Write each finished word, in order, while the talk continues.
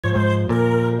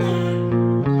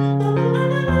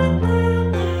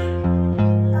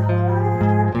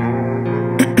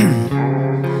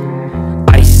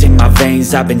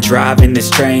veins, I've been driving this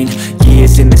train.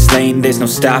 Years in this lane, there's no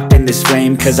stopping this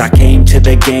flame. Cause I came to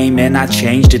the game and I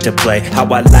changed it to play how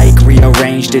I like,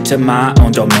 rearranged it to my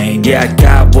own domain. Yeah, I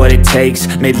got what it takes,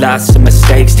 made lots of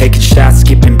mistakes, taking shots,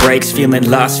 skipping breaks, feeling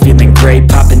lost, feeling great,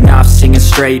 popping off, singing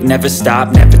straight, never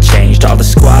stopped, never changed. All the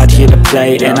squad here to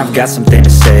play, and I've got something to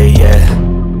say, yeah.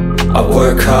 I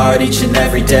work hard each and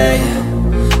every day,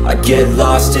 I get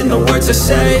lost in the words I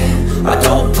say. I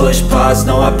don't push pause,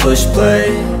 no I push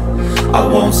play. I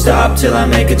won't stop till I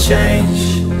make a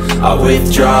change. I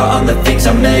withdraw on the things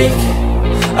I make.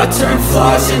 I turn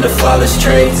flaws into flawless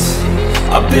traits.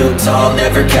 I build tall,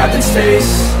 never capped in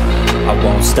space. I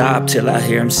won't stop till I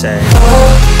hear him say,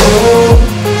 oh, oh,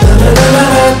 la la la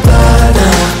la la la,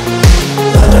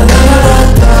 la la la la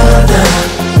la la,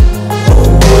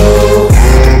 oh, oh,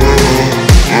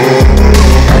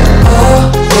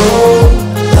 oh, oh,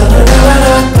 la la la la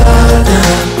la la,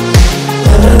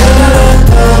 la la la la la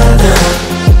la,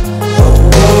 oh,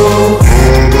 oh.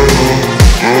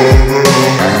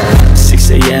 6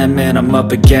 a.m. and I'm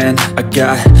up again. I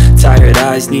got tired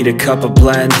eyes, need a cup of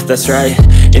blend. That's right,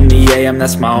 in the AM,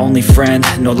 that's my only friend.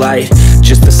 No light,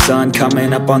 just the sun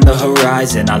coming up on the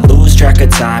horizon. I lose track of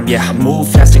time, yeah, I move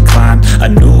fast and climb a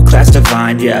new class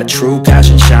divine, yeah, true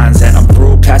passion shines. And I'm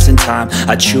through passing time,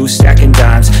 I choose stacking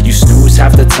dimes. You snooze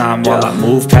half the time while I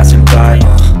move passing by.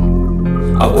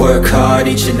 I work hard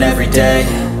each and every day,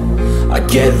 I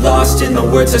get lost in the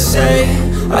words I say.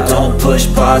 I don't push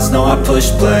pause, no I push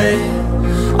play.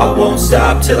 I won't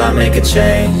stop till I make a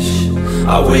change.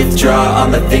 I withdraw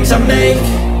on the things I make.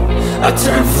 I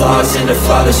turn flaws into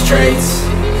flawless traits.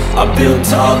 I build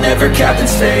tall, never capped in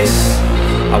space.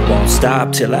 I won't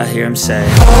stop till I hear him say,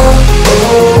 oh,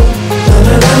 oh, la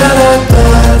la la la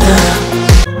la la.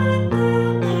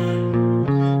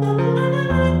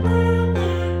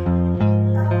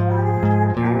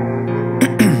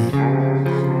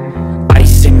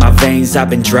 I've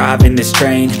been driving this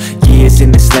train. Years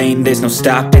in this lane, there's no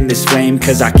stopping this flame.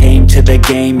 Cause I came to the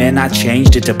game and I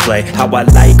changed it to play how I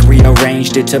like,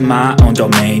 rearranged it to my own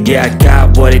domain. Yeah, I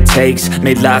got what it takes,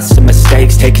 made lots of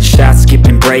mistakes, taking shots,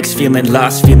 skipping breaks, feeling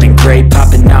lost, feeling great,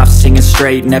 popping off, singing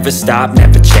straight, never stopped,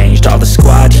 never changed. All the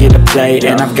squad here to play,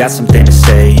 and I've got something to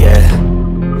say, yeah.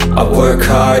 I work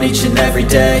hard each and every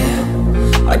day,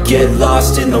 I get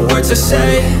lost in the words I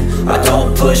say. I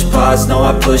don't push pause, no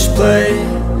I push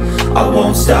play. I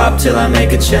won't stop till I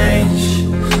make a change.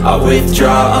 I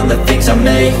withdraw on the things I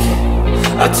make.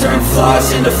 I turn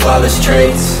flaws into flawless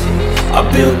traits. I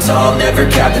build tall, never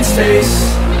capped in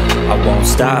space. I won't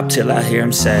stop till I hear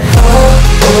him say, oh,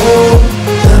 oh,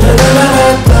 la la la la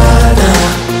la la,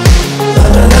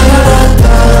 la la la la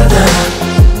la la,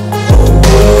 oh,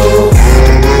 oh,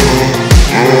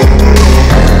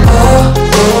 oh,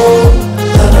 oh,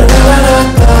 la la la la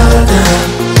la la,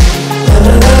 la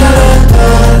la la la la la.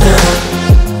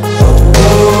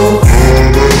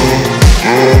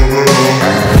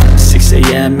 6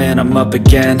 a.m. and I'm up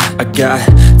again. I got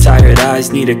tired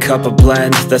eyes, need a cup of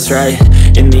blend. That's right,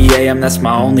 in the AM, that's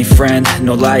my only friend.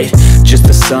 No light, just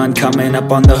the sun coming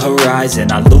up on the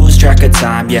horizon. I lose track of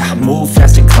time, yeah, I move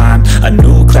fast and climb a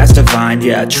new class divine,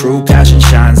 yeah, true passion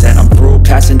shines. And I'm through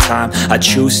passing time, I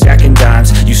choose stacking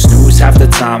dimes. You snooze half the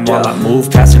time while I move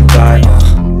passing by.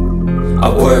 I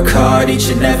work hard each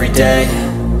and every day,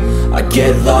 I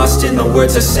get lost in the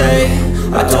words I say.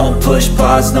 I don't push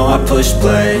pause, no I push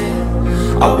play.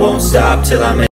 I won't stop till I make